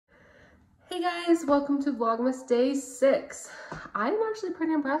Hey guys, welcome to Vlogmas day 6. I'm actually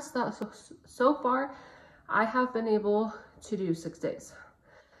pretty impressed that so far I have been able to do 6 days.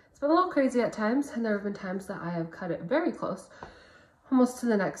 It's been a little crazy at times, and there have been times that I have cut it very close, almost to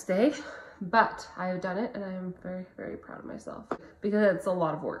the next day, but I have done it and I am very, very proud of myself because it's a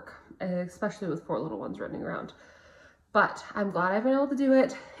lot of work, especially with 4 little ones running around. But I'm glad I've been able to do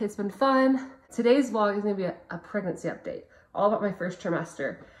it. It's been fun. Today's vlog is going to be a pregnancy update, all about my first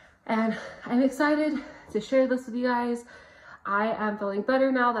trimester. And I'm excited to share this with you guys. I am feeling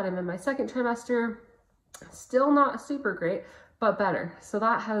better now that I'm in my 2nd trimester. Still not super great, but better. So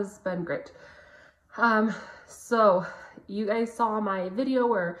that has been great. So you guys saw my video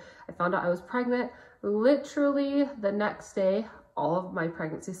where I found out I was pregnant. Literally the next day, all of my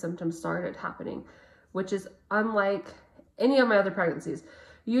pregnancy symptoms started happening, which is unlike any of my other pregnancies.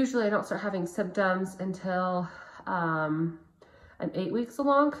 Usually I don't start having symptoms until I'm 8 weeks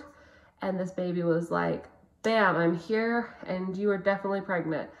along. And this baby was like, bam, I'm here and you are definitely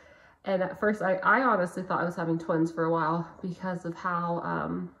pregnant. And at first I honestly thought I was having twins for a while because of how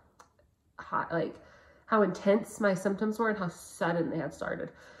intense my symptoms were and how sudden they had started.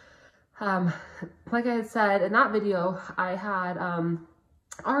 Like I had said in that video, I had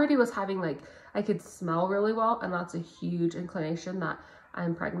already was having I could smell really well, and that's a huge inclination that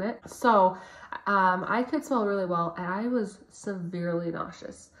I'm pregnant. So I could smell really well and I was severely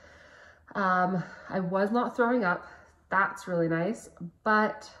nauseous. I was not throwing up. That's really nice,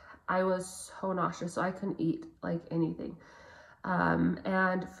 but I was so nauseous, so I couldn't eat like anything.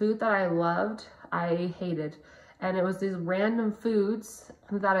 And food that I loved, I hated. And it was these random foods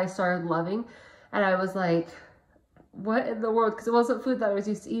that I started loving. And I was like, what in the world? Because it wasn't food that I was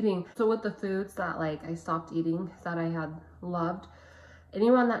used to eating. So with the foods that I stopped eating that I had loved,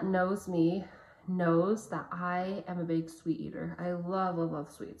 anyone that knows me knows that I am a big sweet eater. I love, love, love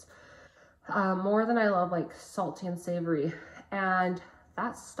sweets. More than I love salty and savory, and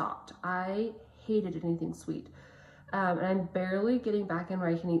that stopped. I hated anything sweet, and I'm barely getting back in where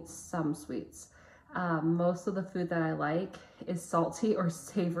I can eat some sweets. Most of the food that I like is salty or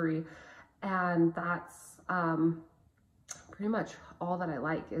savory, and that's pretty much all that I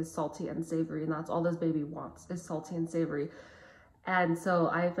like is salty and savory, and that's all this baby wants is salty and savory. And so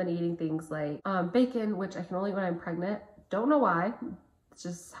I've been eating things like bacon, which I can only eat when I'm pregnant. Don't know why. It's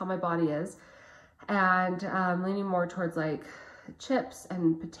just how my body is. And leaning more towards chips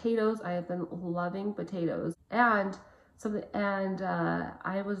and potatoes. I have been loving potatoes. And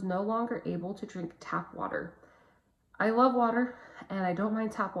I was no longer able to drink tap water. I love water and I don't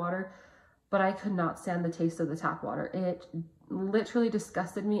mind tap water, but I could not stand the taste of the tap water. It literally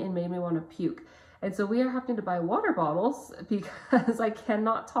disgusted me and made me want to puke. And so we are having to buy water bottles because I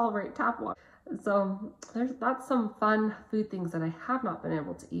cannot tolerate tap water. So that's some fun food things that I have not been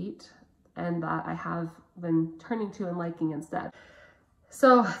able to eat and that I have been turning to and liking instead.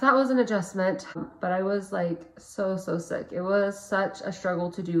 So that was an adjustment, but I was so sick. It was such a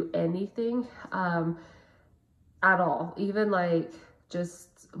struggle to do anything at all, even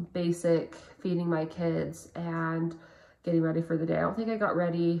just basic feeding my kids and getting ready for the day. I don't think I got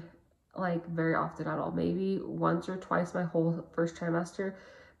ready very often at all, maybe once or twice my whole first trimester,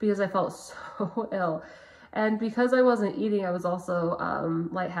 because I felt so ill. And because I wasn't eating, I was also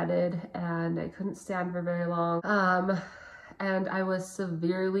lightheaded and I couldn't stand for very long. And I was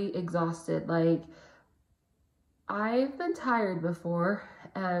severely exhausted. I've been tired before,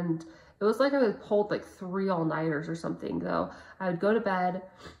 and it was I would hold 3 all-nighters or something though. I would go to bed.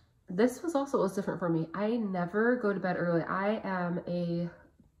 This was also what was different for me. I never go to bed early. I am a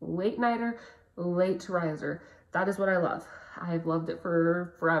late nighter, late riser. That is what I love. I've loved it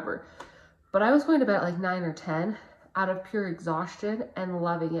for forever. But I was going to bed at 9 or 10 out of pure exhaustion and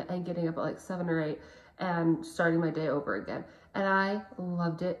loving it and getting up at 7 or 8 and starting my day over again. And I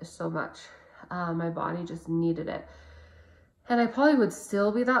loved it so much. My body just needed it. And I probably would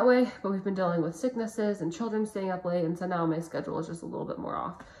still be that way, but we've been dealing with sicknesses and children staying up late, and so now my schedule is just a little bit more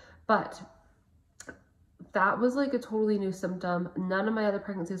off. But that was a totally new symptom. None of my other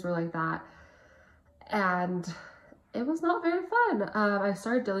pregnancies were like that. And it was not very fun. I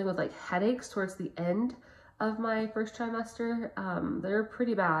started dealing with headaches towards the end of my first trimester. They're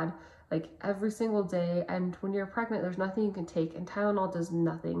pretty bad, every single day. And when you're pregnant, there's nothing you can take, and Tylenol does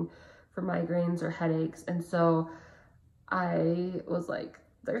nothing for migraines or headaches. And so I was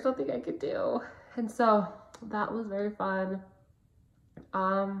there's nothing I could do. And so that was very fun.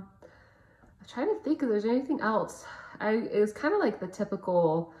 I'm trying to think if there's anything else. It was kind of the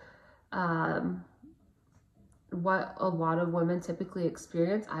typical, what a lot of women typically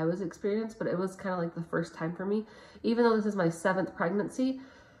experience. I was experienced, but it was kind of the first time for me. Even though this is my 7th pregnancy,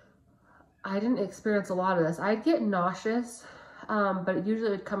 I didn't experience a lot of this. I'd get nauseous, but it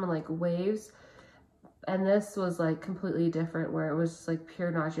usually would come in like waves. And this was like completely different, where it was just like pure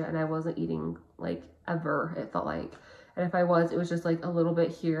nausea and I wasn't eating like ever, it felt like. And if I was, it was just like a little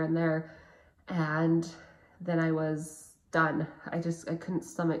bit here and there. And then I was done. I couldn't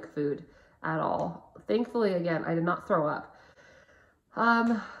stomach food at all. Thankfully, again, I did not throw up.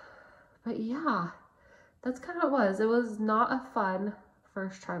 But yeah, that's kind of what it was. It was not a fun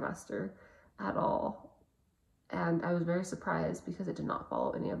first trimester at all. And I was very surprised because it did not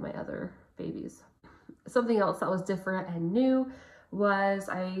follow any of my other babies. Something else that was different and new was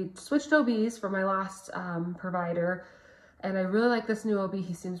I switched OBs for my last provider, and I really like this new OB.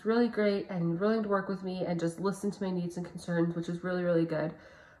 He seems really great and willing to work with me and just listen to my needs and concerns, which is really, really good.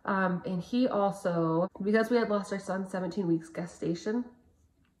 And he also, because we had lost our son 17 weeks gestation,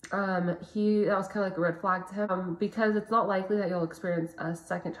 that was kind of like a red flag to him, because it's not likely that you'll experience a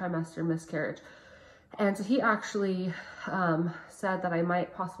second trimester miscarriage. And so he actually said that I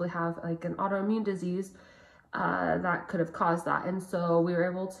might possibly have like an autoimmune disease that could have caused that. And so we were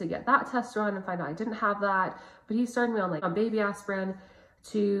able to get that test run and find out I didn't have that. But he started me on like baby aspirin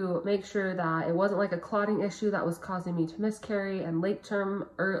to make sure that it wasn't like a clotting issue that was causing me to miscarry and late term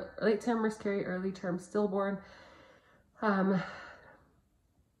miscarry, early term stillborn. I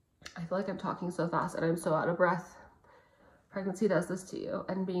feel like I'm talking so fast and I'm so out of breath. Pregnancy does this to you,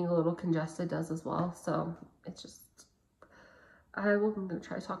 and being a little congested does as well. So it's just, I'm gonna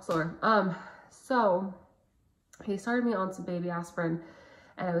try to talk slower. So he started me on some baby aspirin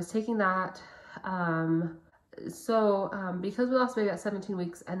and I was taking that. Because we lost baby at 17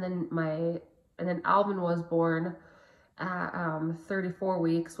 weeks and then Alvin was born at 34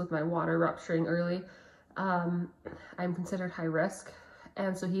 weeks with my water rupturing early, I'm considered high risk.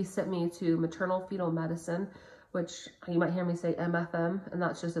 And so he sent me to maternal fetal medicine, which you might hear me say MFM, and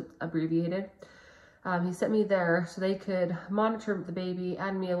that's just abbreviated. He sent me there so they could monitor the baby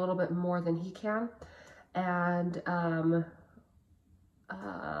and me a little bit more than he can. And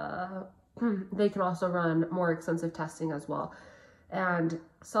they can also run more extensive testing as well. And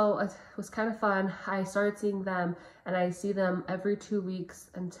so it was kind of fun. I started seeing them, and I see them every 2 weeks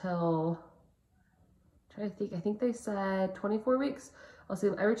until, I think they said 24 weeks. I'll see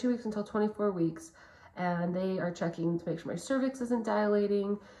them every 2 weeks until 24 weeks. And they are checking to make sure my cervix isn't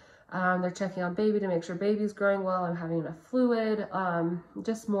dilating. They're checking on baby to make sure baby's growing well, I'm having enough fluid,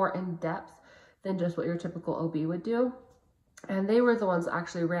 just more in depth than just what your typical OB would do. And they were the ones that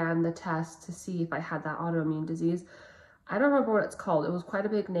actually ran the test to see if I had that autoimmune disease. I don't remember what it's called. It was quite a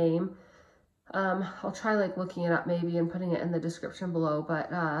big name. I'll try like looking it up maybe and putting it in the description below, but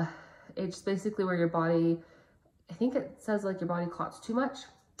it's basically where your body, I think it says like your body clots too much.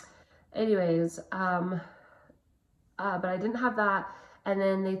 Anyways, but I didn't have that. And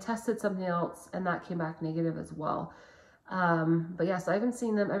then they tested something else and that came back negative as well. But yes, I've been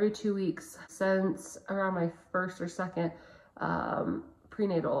seeing them every 2 weeks since around my first or second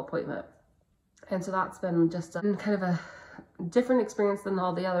prenatal appointment. And so that's been just kind of a different experience than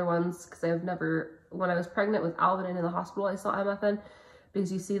all the other ones, because I've never, when I was pregnant with Alvin and in the hospital, I saw MFN,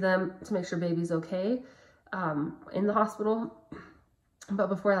 because you see them to make sure baby's okay in the hospital. But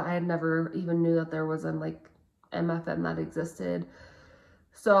before that, I had never even knew that there was an like MFN that existed.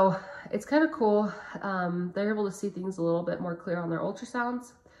 So it's kind of cool. They're able to see things a little bit more clear on their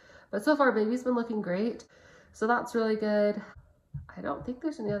ultrasounds. But so far, baby's been looking great. So that's really good. I don't think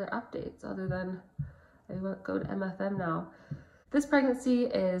there's any other updates other than I won't go to MFM now. This pregnancy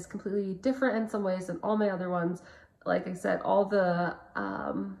is completely different in some ways than all my other ones. Like I said, all the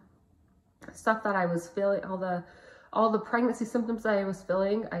stuff that I was feeling, all the pregnancy symptoms that I was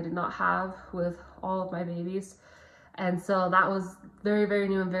feeling, I did not have with all of my babies. And so that was very, very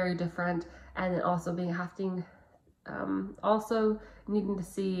new and very different. And then also also needing to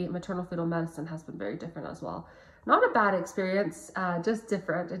see maternal fetal medicine has been very different as well. Not a bad experience, just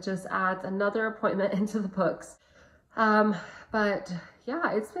different. It just adds another appointment into the books. But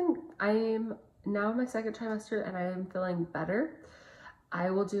yeah, I'm now in my second trimester and I am feeling better. I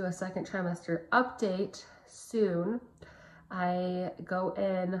will do a second trimester update soon. I go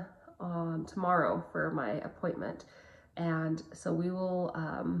in tomorrow for my appointment. And so we will,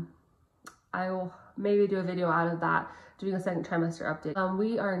 I will maybe do a video out of that, doing a second trimester update.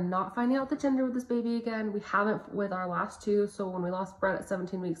 We are not finding out the gender with this baby again. We haven't with our last two. So when we lost Brett at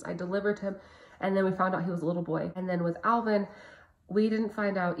 17 weeks, I delivered him and then we found out he was a little boy. And then with Alvin, we didn't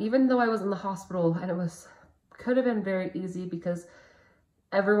find out, even though I was in the hospital, and could have been very easy because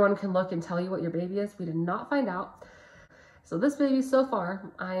everyone can look and tell you what your baby is. We did not find out. So this baby so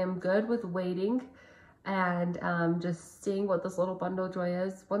far, I am good with waiting. and just seeing what this little bundle joy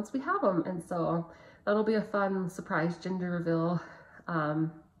is once we have them. And so that'll be a fun surprise gender reveal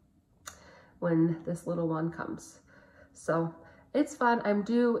when this little one comes. So it's fun. I'm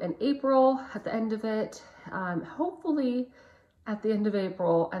due in April at the end of it, hopefully at the end of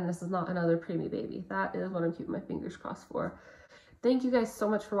April, and this is not another preemie baby. That is what I'm keeping my fingers crossed for. Thank you guys so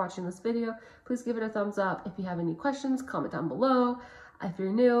much for watching this video. Please give it a thumbs up. If you have any questions, comment down below. If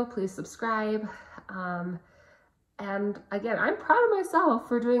you're new, please subscribe. And again, I'm proud of myself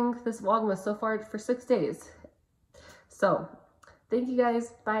for doing this Vlogmas so far for 6 days. So thank you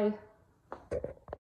guys. Bye.